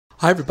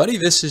Hi everybody,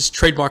 this is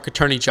trademark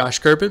attorney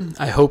Josh Gerben.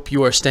 I hope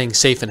you are staying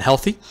safe and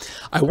healthy.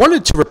 I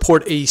wanted to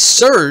report a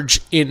surge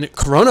in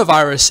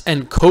coronavirus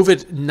and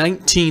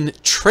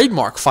COVID-19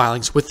 trademark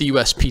filings with the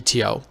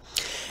USPTO.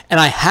 And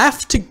I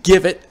have to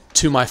give it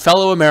to my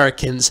fellow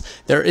Americans.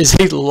 There is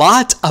a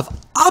lot of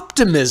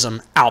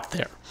optimism out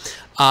there.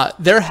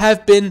 There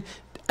have been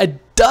a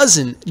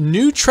dozen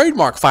new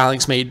trademark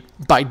filings made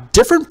by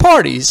different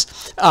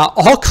parties,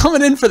 all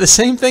coming in for the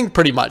same thing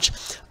pretty much.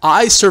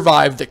 I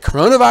survived the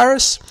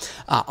coronavirus.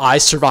 I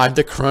survived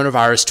the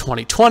coronavirus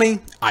 2020.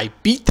 I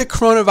beat the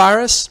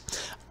coronavirus.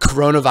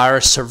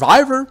 Coronavirus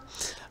survivor.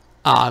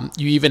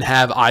 You even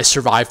have I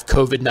survived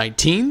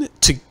COVID-19.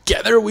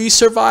 Together we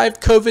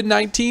survived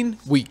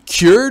COVID-19. We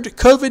cured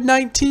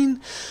COVID-19.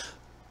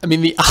 I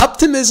mean, the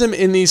optimism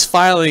in these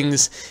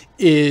filings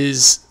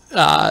is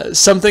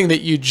something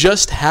that you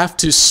just have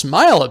to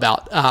smile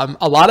about.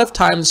 A lot of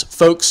times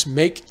folks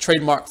make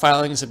trademark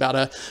filings about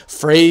a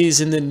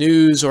phrase in the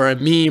news or a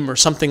meme or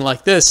something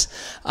like this.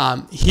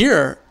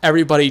 Here,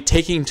 everybody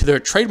taking to their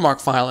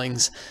trademark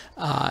filings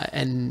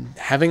and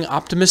having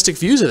optimistic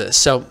views of this.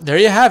 So there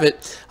you have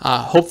it.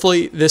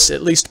 Hopefully this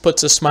at least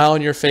puts a smile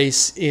on your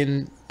face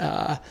in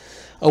a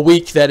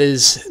week that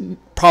is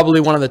probably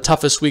one of the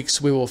toughest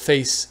weeks we will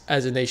face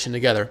as a nation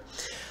together.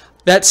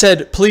 That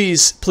said,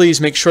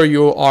 please make sure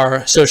you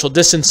are social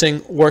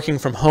distancing, working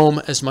from home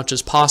as much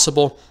as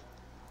possible,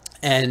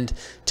 and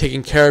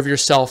taking care of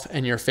yourself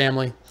and your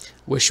family.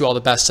 Wish you all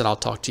the best, and I'll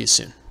talk to you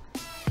soon.